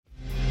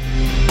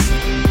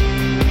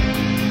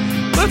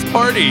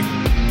party.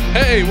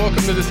 Hey,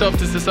 welcome to the Self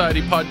to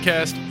Society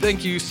podcast.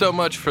 Thank you so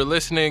much for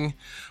listening.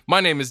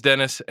 My name is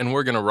Dennis, and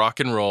we're going to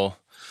rock and roll.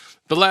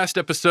 The last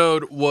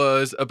episode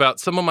was about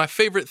some of my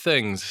favorite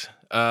things.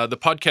 The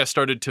podcast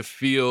started to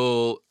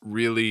feel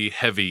really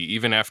heavy,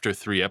 even after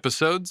 3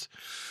 episodes.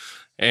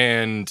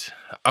 And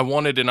I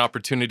wanted an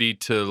opportunity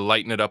to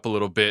lighten it up a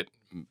little bit,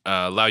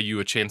 allow you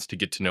a chance to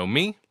get to know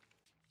me,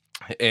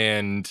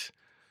 and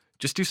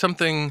just do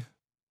something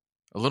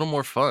a little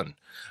more fun.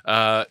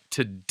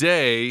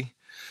 Today,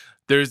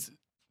 there's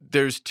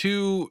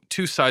two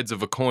sides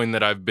of a coin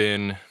that I've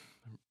been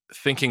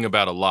thinking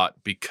about a lot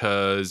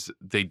because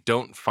they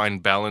don't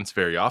find balance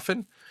very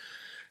often.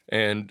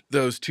 And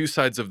those two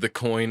sides of the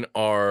coin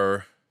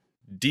are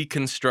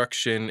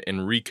deconstruction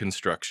and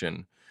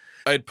reconstruction.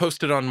 I had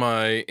posted on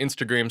my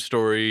Instagram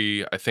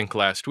story, I think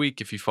last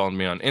week, if you followed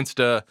me on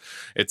Insta,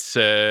 it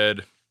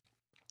said,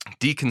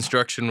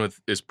 deconstruction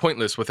is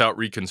pointless without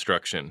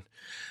reconstruction.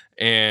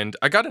 And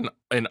I got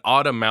an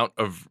odd amount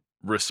of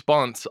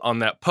response on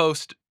that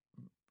post,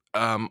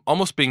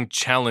 almost being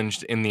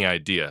challenged in the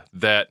idea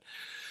that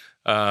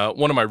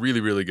one of my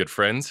really, really good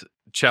friends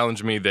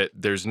challenged me that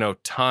there's no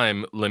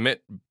time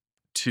limit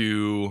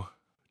to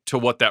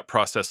what that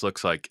process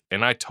looks like.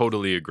 And I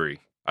totally agree.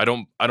 I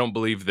don't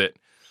believe that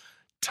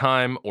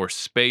time or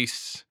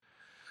space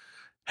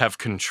have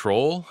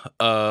control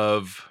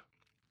of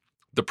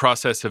the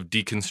process of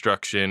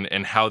deconstruction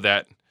and how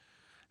that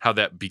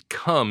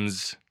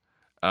becomes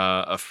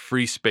a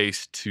free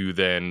space to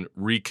then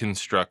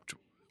reconstruct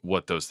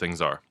what those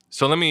things are.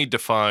 So let me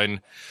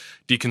define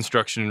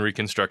deconstruction and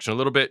reconstruction a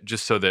little bit,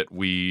 just so that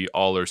we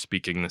all are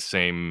speaking the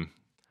same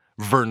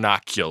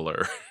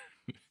vernacular.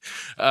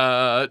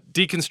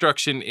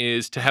 Deconstruction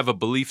is to have a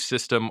belief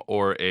system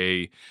or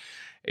a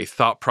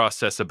thought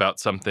process about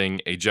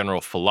something, a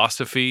general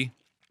philosophy,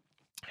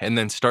 and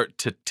then start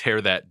to tear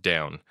that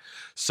down.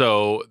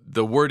 So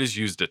the word is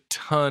used a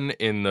ton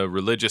in the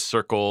religious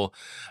circle.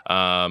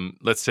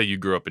 Let's say you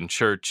grew up in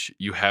church,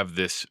 you have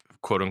this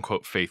quote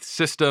unquote faith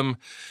system,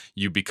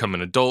 you become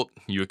an adult,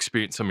 you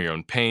experience some of your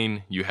own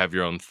pain, you have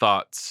your own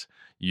thoughts,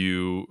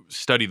 you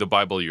study the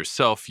Bible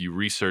yourself, you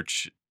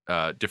research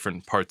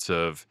different parts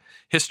of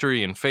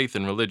history and faith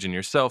and religion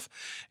yourself,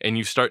 and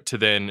you start to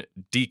then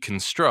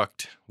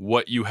deconstruct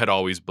what you had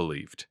always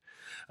believed.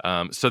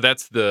 So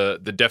that's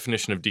the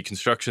definition of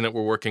deconstruction that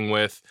we're working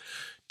with.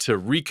 To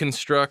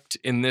reconstruct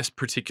in this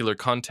particular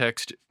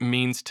context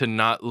means to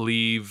not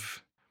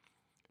leave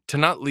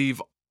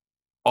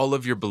all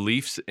of your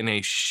beliefs in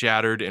a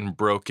shattered and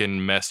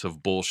broken mess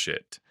of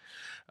bullshit,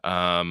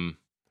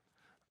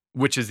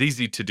 which is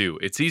easy to do.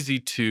 It's easy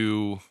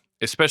to,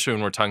 especially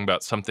when we're talking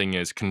about something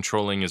as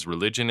controlling as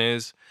religion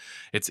is,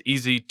 it's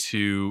easy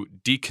to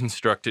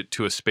deconstruct it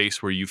to a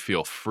space where you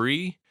feel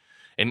free.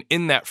 And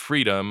in that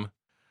freedom,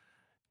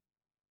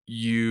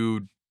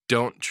 you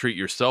don't treat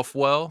yourself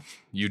well.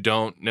 You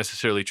don't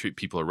necessarily treat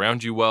people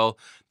around you well.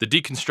 The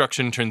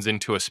deconstruction turns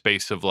into a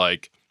space of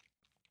like,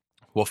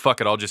 well, fuck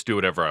it, I'll just do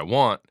whatever I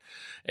want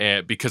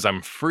because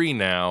I'm free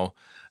now.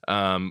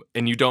 And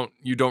you don't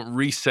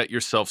reset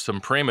yourself some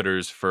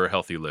parameters for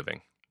healthy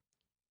living.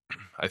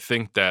 I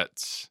think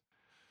that's,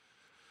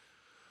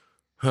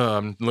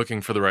 I'm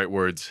looking for the right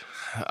words.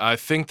 I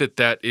think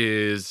that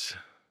is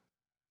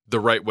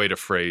the right way to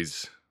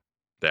phrase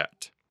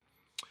that.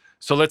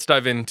 So let's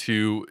dive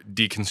into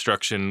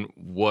deconstruction,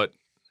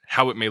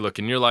 how it may look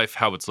in your life,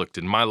 how it's looked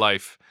in my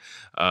life,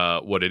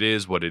 what it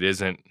is, what it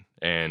isn't.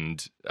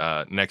 And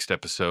next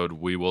episode,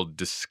 we will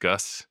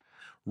discuss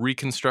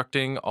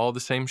reconstructing all the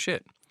same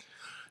shit.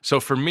 So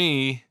for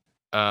me,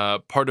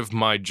 part of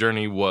my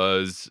journey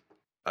was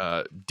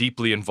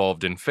deeply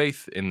involved in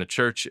faith, in the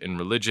church, in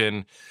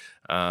religion,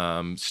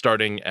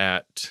 starting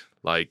at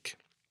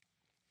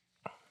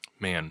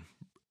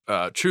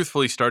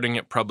truthfully, starting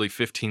at probably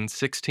 15,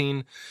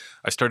 16,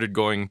 I started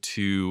going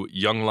to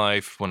Young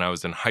Life when I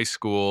was in high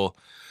school.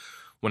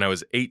 When I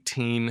was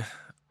 18,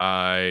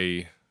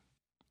 I,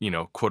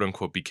 quote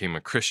unquote, became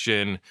a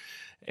Christian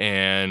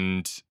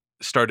and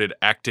started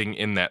acting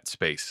in that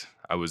space.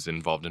 I was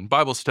involved in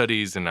Bible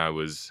studies and I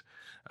was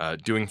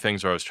doing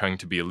things where I was trying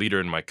to be a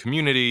leader in my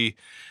community.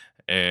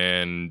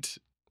 And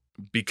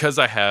because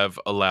I have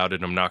a loud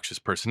and obnoxious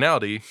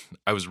personality,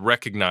 I was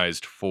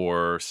recognized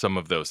for some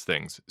of those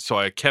things. So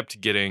I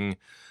kept getting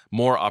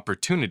more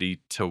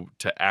opportunity to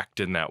act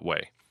in that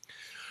way.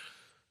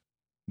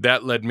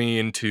 That led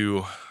me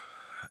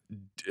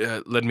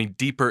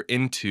deeper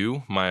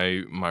into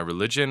my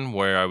religion,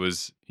 where I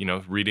was,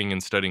 reading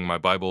and studying my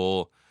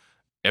Bible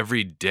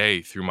every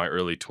day through my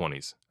early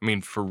 20s. I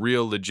mean, for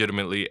real,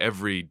 legitimately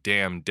every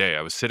damn day.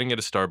 I was sitting at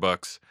a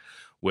Starbucks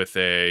with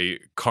a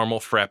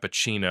caramel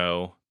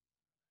frappuccino.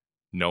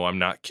 No, I'm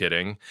not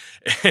kidding.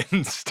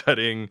 And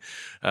studying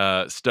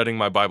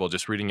my Bible,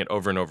 just reading it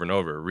over and over and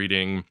over,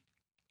 reading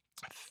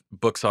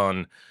books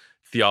on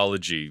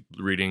theology,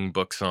 reading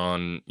books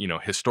on,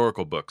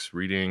 historical books,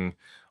 reading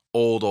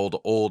old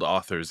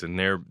authors and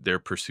their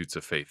pursuits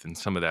of faith and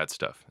some of that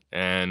stuff.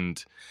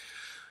 And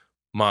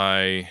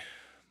my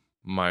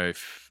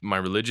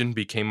religion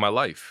became my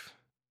life.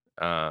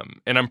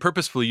 And I'm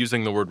purposefully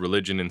using the word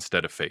religion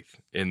instead of faith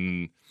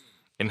in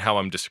how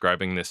I'm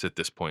describing this at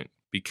this point,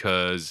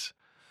 because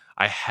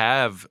I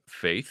have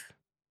faith,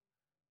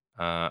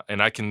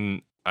 and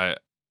I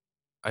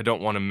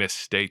don't want to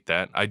misstate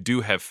that. I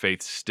do have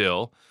faith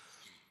still.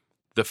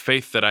 The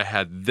faith that I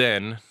had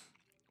then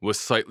was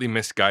slightly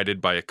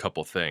misguided by a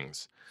couple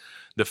things.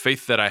 The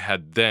faith that I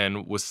had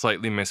then was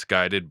slightly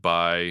misguided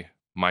by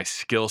my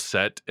skill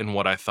set and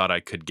what I thought I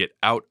could get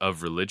out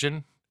of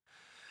religion,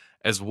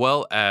 as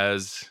well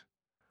as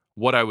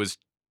what I was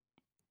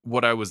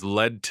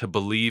led to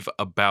believe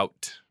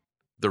about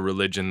the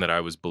religion that I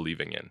was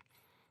believing in.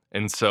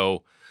 And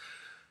so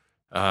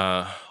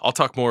I'll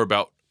talk more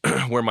about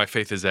where my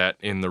faith is at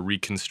in the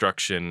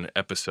reconstruction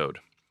episode.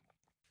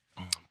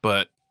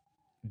 But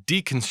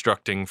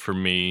deconstructing for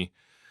me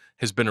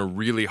has been a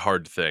really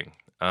hard thing.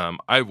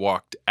 I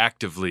walked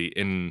actively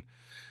in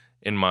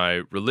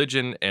my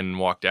religion and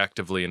walked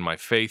actively in my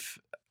faith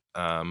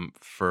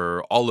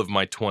for all of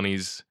my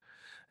 20s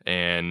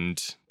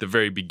and the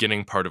very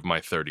beginning part of my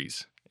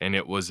 30s. And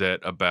it was at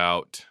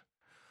about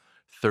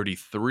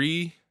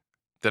 33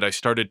 that I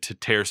started to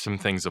tear some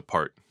things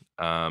apart.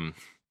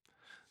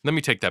 Let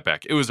me take that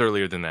back. It was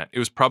earlier than that. It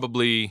was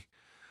probably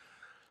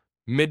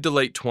mid to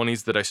late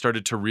 20s that I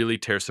started to really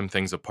tear some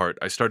things apart.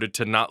 I started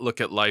to not look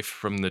at life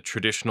from the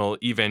traditional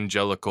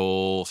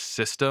evangelical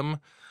system.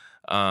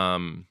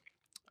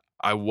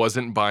 I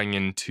wasn't buying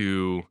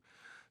into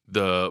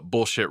the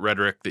bullshit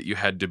rhetoric that you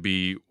had to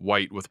be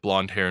white with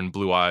blonde hair and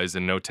blue eyes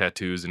and no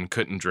tattoos and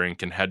couldn't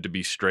drink and had to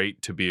be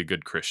straight to be a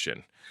good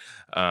Christian.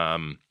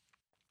 I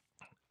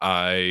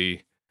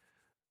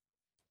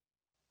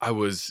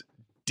was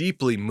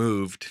deeply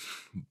moved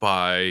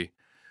by,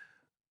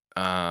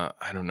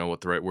 I don't know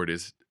what the right word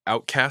is.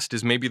 Outcast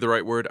is maybe the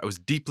right word. I was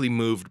deeply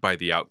moved by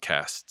the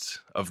outcasts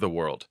of the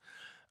world,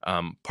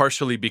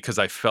 partially because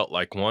I felt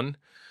like one.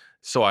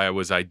 So I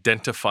was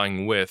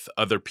identifying with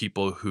other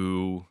people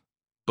who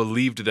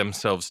believed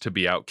themselves to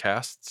be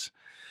outcasts.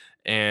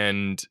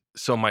 And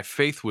so my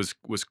faith was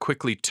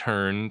quickly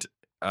turned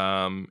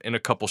in a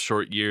couple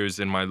short years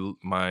in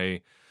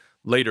my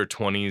later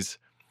 20s,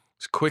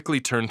 was quickly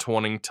turned to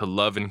wanting to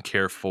love and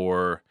care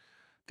for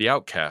the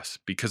outcasts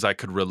because I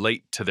could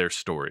relate to their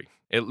story,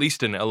 at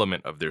least an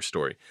element of their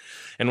story.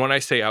 And when I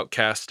say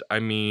outcast, I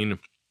mean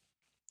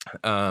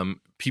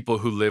people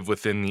who live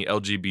within the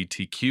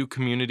LGBTQ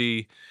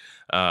community,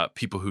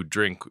 people who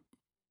drink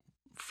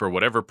for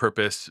whatever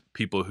purpose,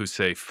 people who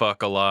say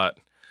fuck a lot,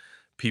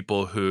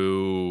 people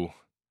who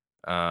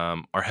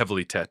are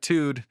heavily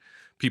tattooed,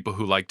 people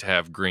who like to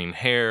have green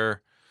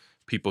hair,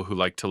 people who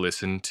like to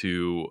listen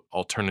to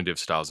alternative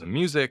styles of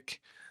music,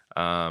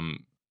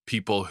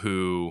 people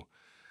who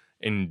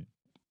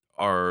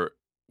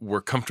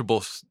were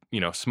comfortable,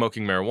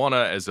 smoking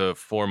marijuana as a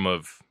form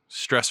of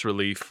stress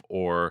relief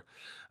or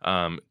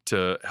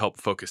to help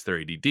focus their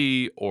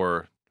ADD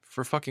or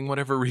for fucking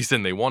whatever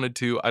reason they wanted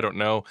to. I don't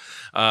know.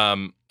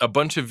 A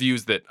bunch of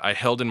views that I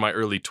held in my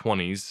early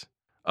 20s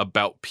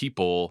about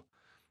people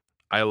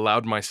I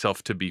allowed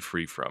myself to be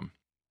free from.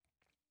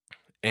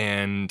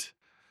 And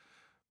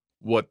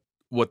what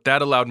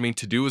that allowed me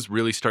to do was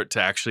really start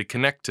to actually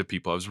connect to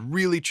people. I was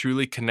really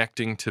truly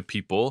connecting to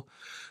people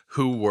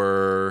who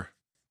were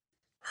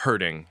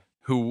hurting,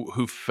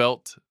 who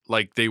felt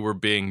like they were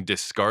being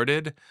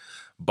discarded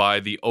by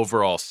the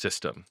overall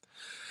system.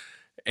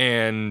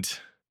 And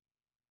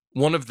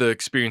one of the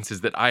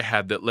experiences that I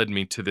had that led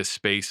me to this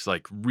space,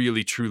 like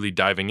really truly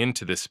diving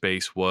into this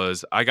space,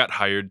 was I got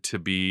hired to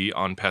be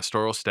on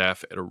pastoral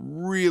staff at a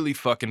really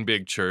fucking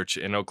big church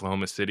in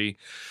Oklahoma City.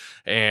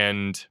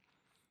 And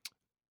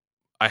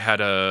I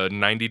had a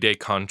 90-day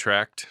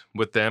contract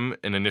with them,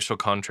 an initial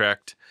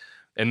contract,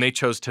 and they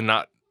chose to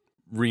not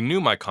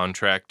renew my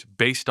contract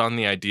based on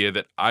the idea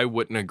that I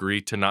wouldn't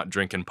agree to not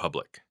drink in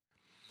public.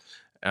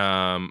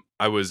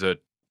 I was a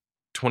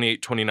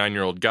 28,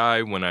 29-year-old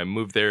guy when I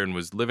moved there and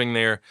was living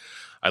there.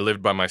 I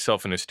lived by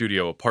myself in a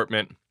studio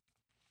apartment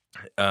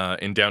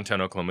in downtown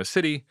Oklahoma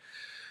City.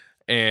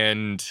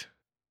 And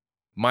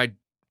I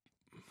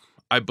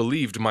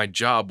believed my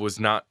job was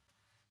not,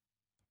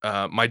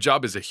 my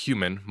job as a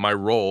human, my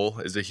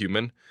role as a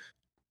human,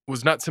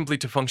 was not simply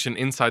to function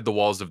inside the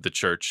walls of the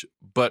church,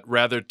 but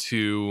rather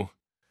to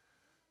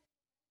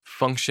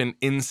function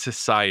in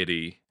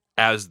society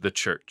as the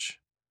church.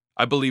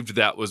 I believed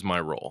that was my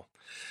role.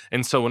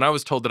 And so when I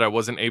was told that I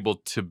wasn't able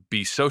to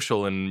be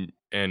social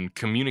and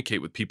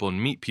communicate with people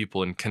and meet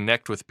people and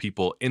connect with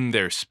people in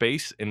their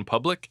space in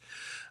public,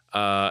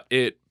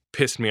 it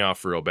pissed me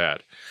off real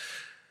bad.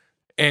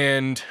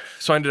 And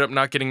so I ended up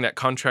not getting that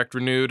contract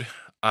renewed,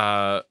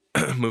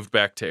 moved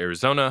back to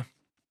Arizona,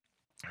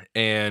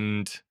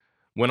 and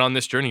went on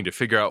this journey to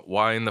figure out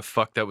why in the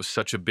fuck that was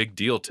such a big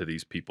deal to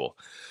these people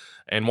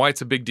and why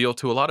it's a big deal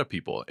to a lot of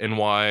people and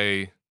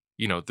why,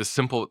 the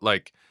simple,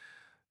 like,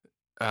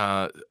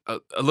 a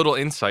little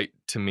insight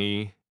to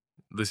me,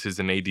 this is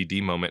an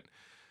ADD moment.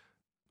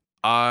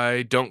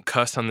 I don't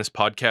cuss on this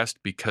podcast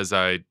because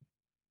I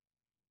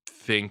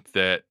think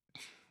that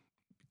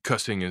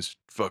cussing is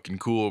fucking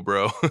cool,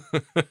 bro.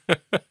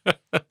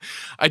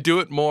 I do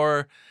it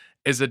more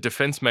as a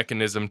defense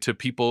mechanism to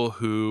people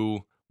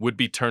who would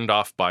be turned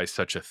off by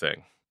such a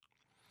thing.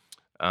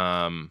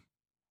 Um,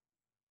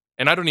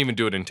 and I don't even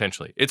do it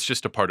intentionally. It's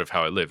just a part of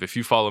how I live. If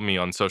you follow me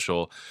on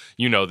social,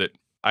 you know that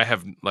I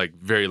have like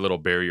very little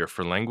barrier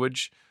for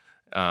language.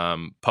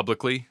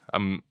 Publicly,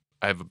 I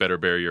have a better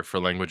barrier for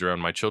language around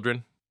my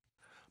children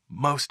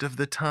most of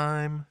the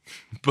time.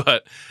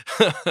 But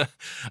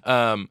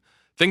um,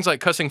 things like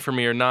cussing for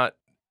me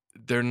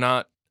they're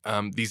not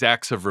these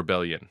acts of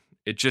rebellion.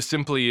 It just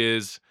simply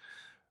is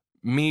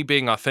me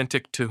being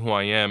authentic to who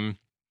I am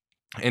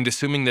and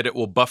assuming that it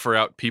will buffer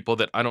out people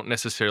that I don't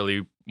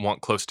necessarily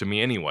want close to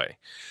me anyway.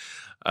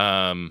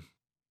 Um,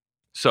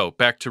 so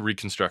back to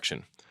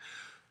Reconstruction.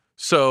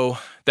 So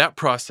that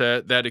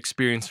process, that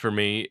experience for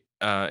me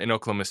in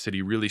Oklahoma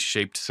City really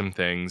shaped some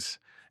things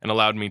and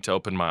allowed me to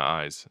open my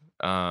eyes.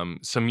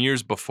 Some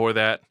years before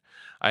that,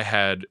 I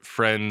had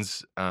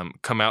friends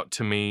come out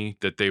to me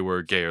that they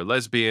were gay or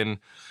lesbian.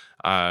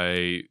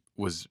 I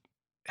was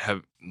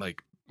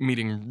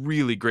meeting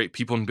really great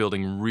people and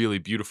building really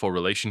beautiful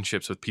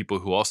relationships with people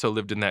who also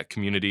lived in that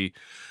community.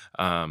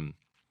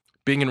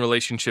 Being in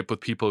relationship with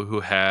people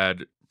who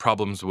had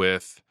problems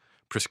with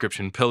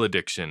prescription pill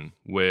addiction,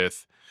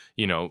 with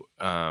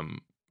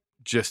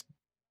just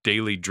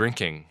daily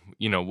drinking,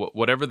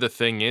 whatever the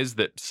thing is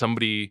that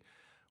somebody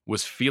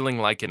was feeling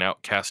like an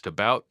outcast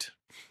about.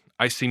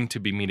 I seemed to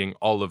be meeting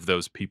all of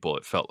those people,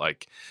 it felt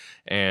like,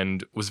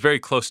 and was very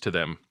close to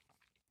them.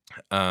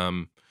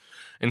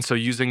 And so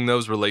using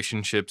those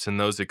relationships and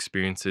those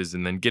experiences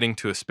and then getting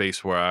to a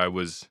space where I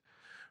was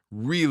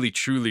really,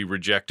 truly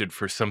rejected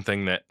for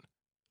something that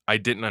I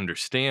didn't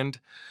understand,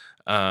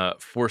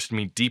 forced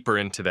me deeper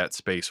into that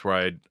space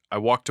where I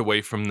walked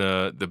away from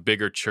the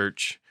bigger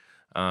church.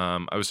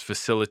 I was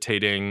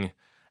facilitating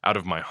out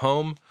of my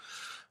home,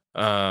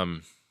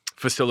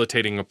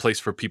 facilitating a place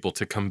for people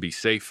to come be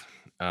safe.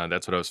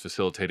 That's what I was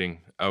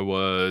facilitating. I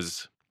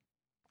was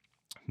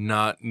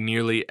not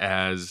nearly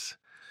as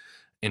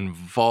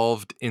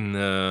involved in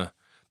the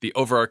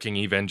overarching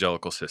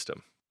evangelical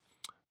system.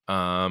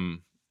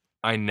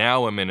 I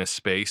now am in a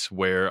space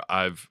where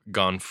I've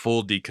gone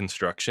full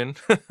deconstruction.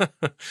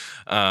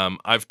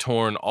 I've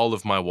torn all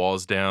of my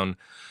walls down.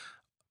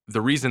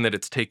 The reason that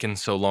it's taken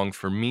so long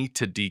for me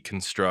to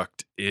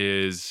deconstruct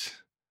is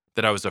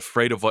that I was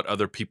afraid of what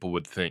other people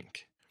would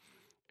think.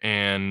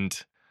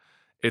 And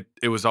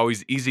it was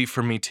always easy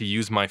for me to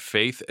use my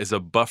faith as a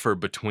buffer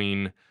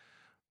between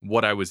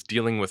what I was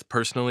dealing with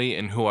personally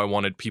and who I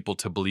wanted people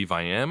to believe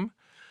I am.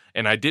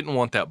 And I didn't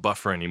want that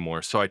buffer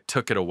anymore, so I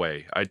took it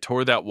away. I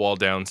tore that wall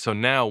down. So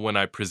now when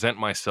I present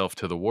myself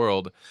to the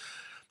world,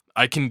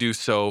 I can do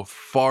so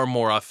far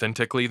more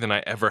authentically than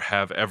I ever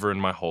have in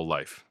my whole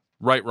life,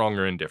 right, wrong,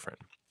 or indifferent.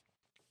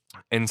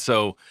 And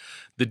so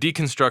the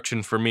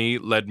deconstruction for me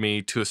led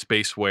me to a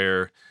space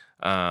where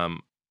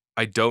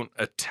I don't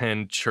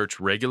attend church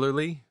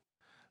regularly.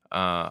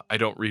 I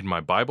don't read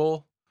my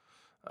Bible.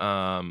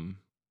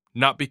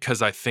 Not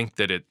because I think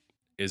that it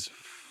is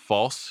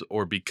false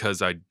or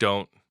because I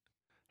don't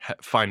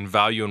find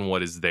value in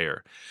what is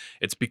there.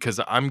 It's because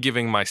I'm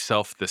giving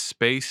myself the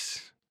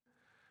space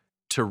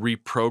to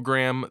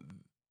reprogram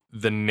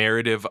the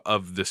narrative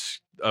of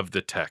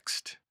the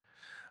text,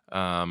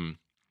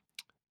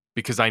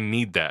 because I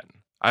need that.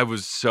 I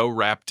was so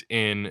wrapped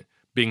in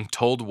being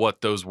told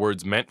what those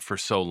words meant for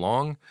so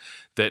long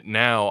that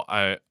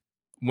now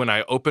when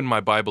I open my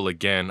Bible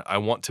again, I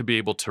want to be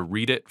able to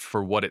read it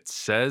for what it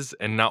says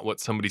and not what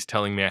somebody's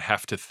telling me I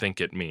have to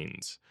think it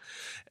means.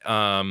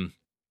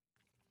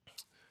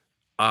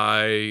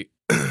 I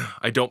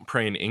I don't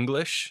pray in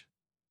English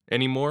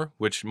anymore,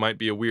 which might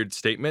be a weird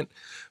statement,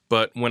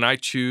 but when I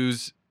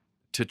choose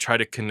to try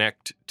to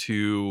connect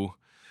to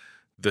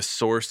the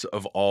source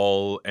of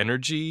all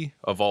energy,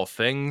 of all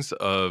things,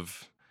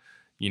 of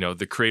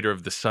the creator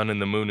of the sun and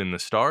the moon and the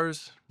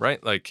stars,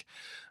 right? Like,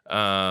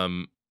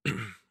 I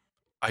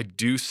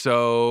do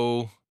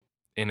so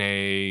in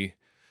a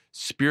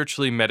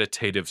spiritually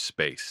meditative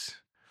space.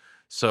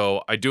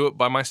 So I do it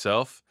by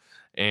myself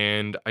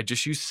and I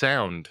just use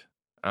sound.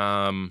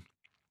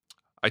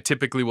 I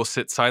typically will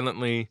sit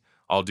silently.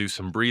 I'll do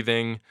some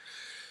breathing.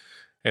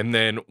 And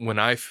then when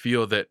I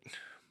feel that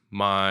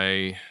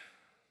my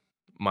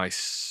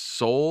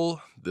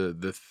soul,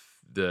 the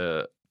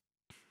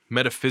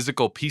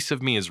metaphysical piece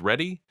of me is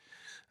ready,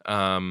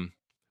 then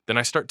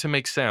I start to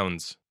make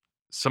sounds.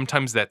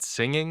 Sometimes that's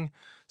singing.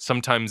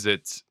 Sometimes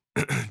it's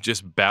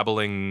just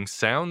babbling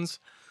sounds.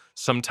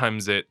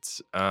 Sometimes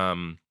it's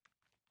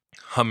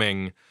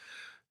humming.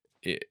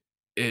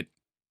 It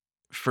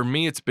for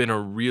me, it's been a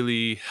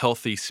really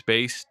healthy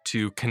space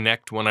to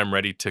connect when I'm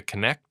ready to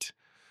connect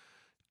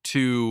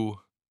to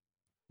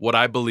what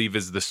I believe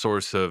is the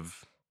source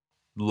of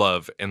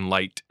love and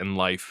light and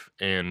life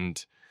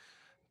and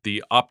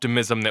the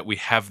optimism that we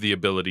have the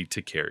ability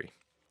to carry.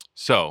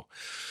 So,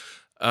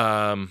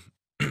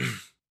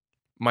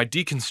 my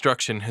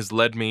deconstruction has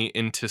led me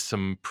into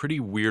some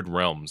pretty weird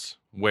realms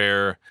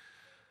where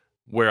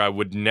where I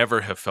would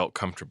never have felt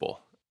comfortable.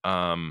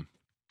 My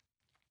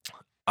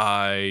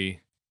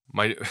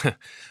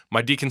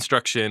my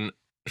deconstruction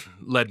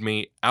led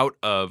me out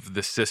of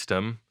the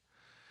system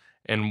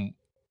and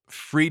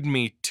freed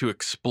me to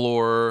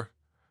explore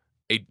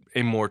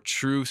a more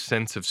true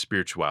sense of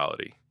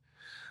spirituality.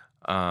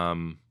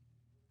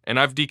 And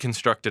I've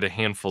deconstructed a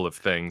handful of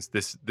things.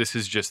 This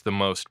is just the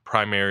most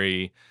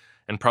primary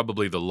and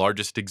probably the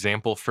largest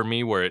example for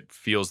me where it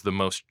feels the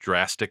most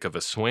drastic of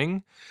a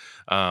swing,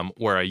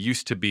 where I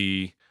used to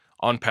be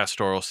on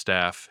pastoral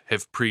staff,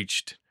 have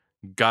preached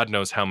God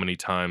knows how many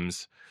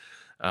times,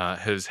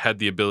 has had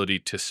the ability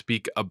to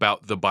speak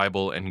about the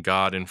Bible and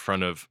God in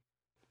front of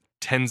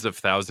tens of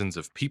thousands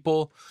of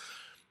people,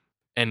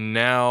 and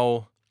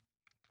now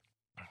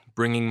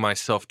bringing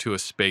myself to a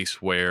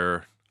space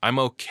where I'm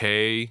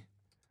okay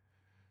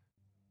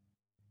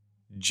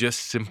just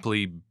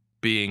simply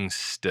being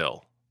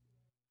still.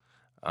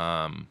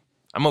 I'm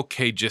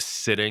okay just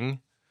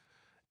sitting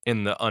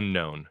in the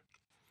unknown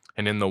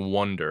and in the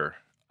wonder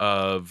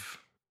of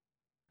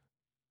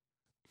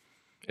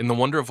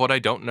what I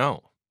don't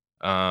know.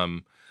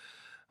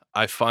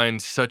 I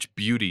find such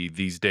beauty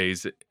these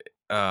days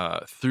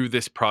through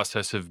this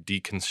process of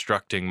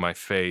deconstructing my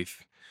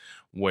faith,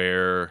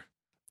 where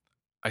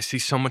I see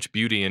so much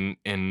beauty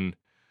in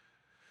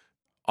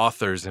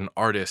authors and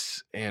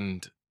artists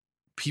and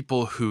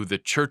people who the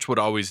church would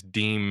always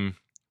deem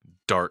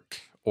dark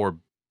or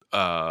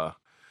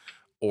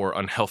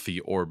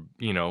unhealthy or,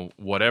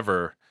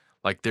 whatever.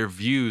 Like, their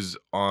views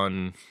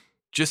on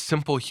just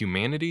simple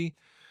humanity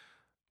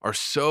are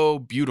so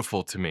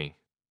beautiful to me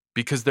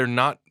because they're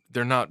not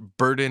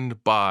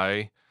burdened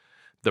by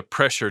the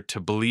pressure to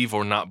believe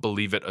or not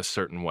believe it a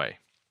certain way.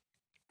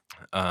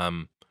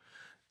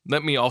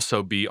 Let me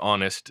also be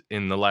honest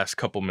in the last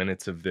couple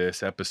minutes of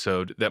this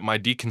episode that my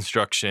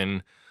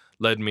deconstruction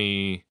led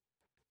me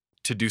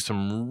to do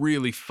some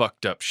really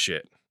fucked up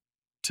shit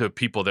to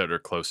people that are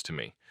close to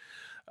me.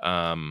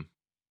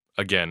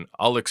 Again,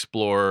 I'll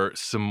explore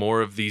some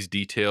more of these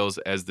details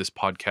as this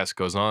podcast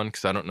goes on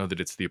because I don't know that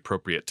it's the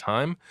appropriate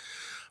time.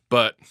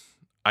 But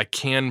I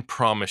can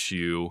promise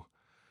you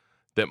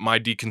that my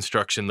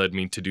deconstruction led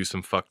me to do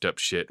some fucked up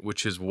shit,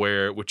 which is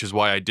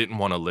why I didn't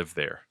want to live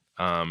there.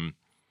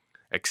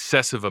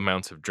 Excessive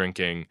amounts of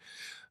drinking,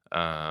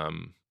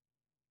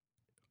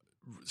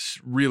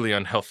 really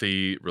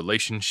unhealthy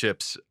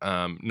relationships,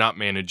 not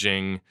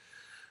managing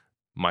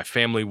my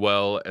family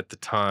well at the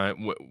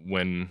time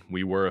when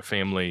we were a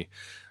family,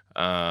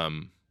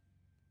 and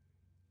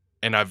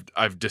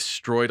I've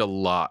destroyed a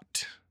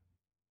lot,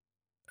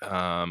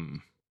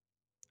 and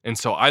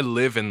so I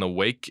live in the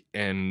wake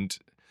and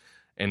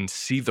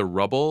see the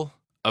rubble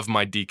of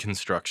my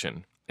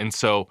deconstruction. And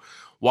so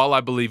while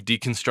I believe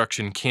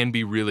deconstruction can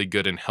be really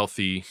good and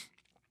healthy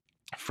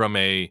from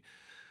a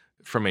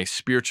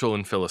spiritual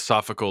and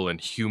philosophical and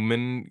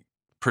human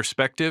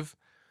perspective,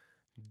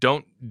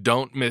 don't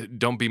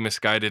be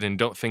misguided and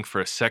don't think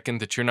for a second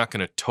that you're not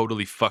going to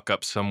totally fuck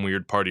up some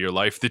weird part of your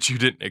life that you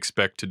didn't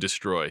expect to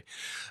destroy.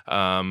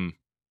 I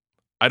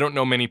don't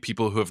know many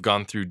people who have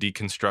gone through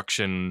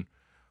deconstruction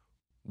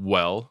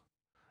well.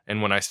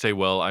 And when I say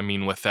well, I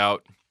mean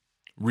without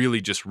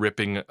really just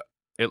ripping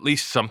at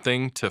least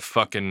something to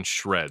fucking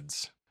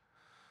shreds.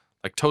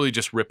 Like totally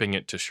just ripping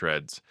it to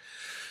shreds.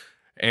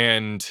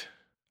 And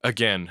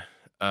again,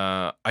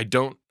 man,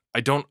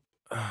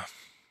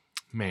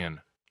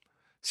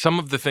 some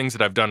of the things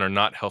that I've done are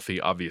not healthy,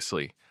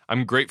 obviously.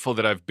 I'm grateful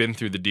that I've been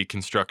through the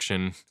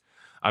deconstruction.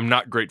 I'm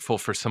not grateful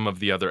for some of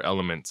the other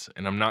elements,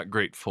 and I'm not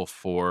grateful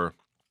for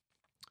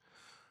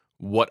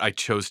what I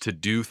chose to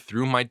do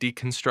through my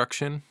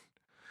deconstruction.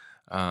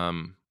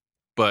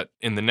 But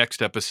in the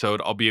next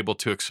episode, I'll be able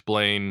to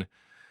explain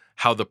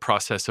how the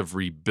process of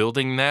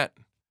rebuilding that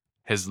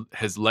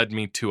has led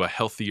me to a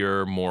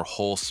healthier, more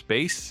whole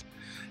space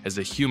as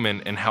a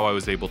human, and how I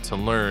was able to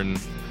learn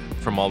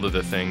from all of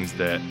the things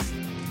that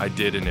I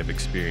did and have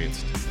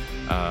experienced.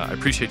 I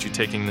appreciate you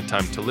taking the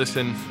time to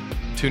listen.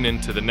 Tune in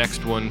to the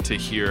next one to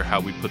hear how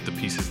we put the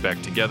pieces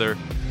back together.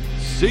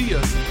 See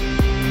ya!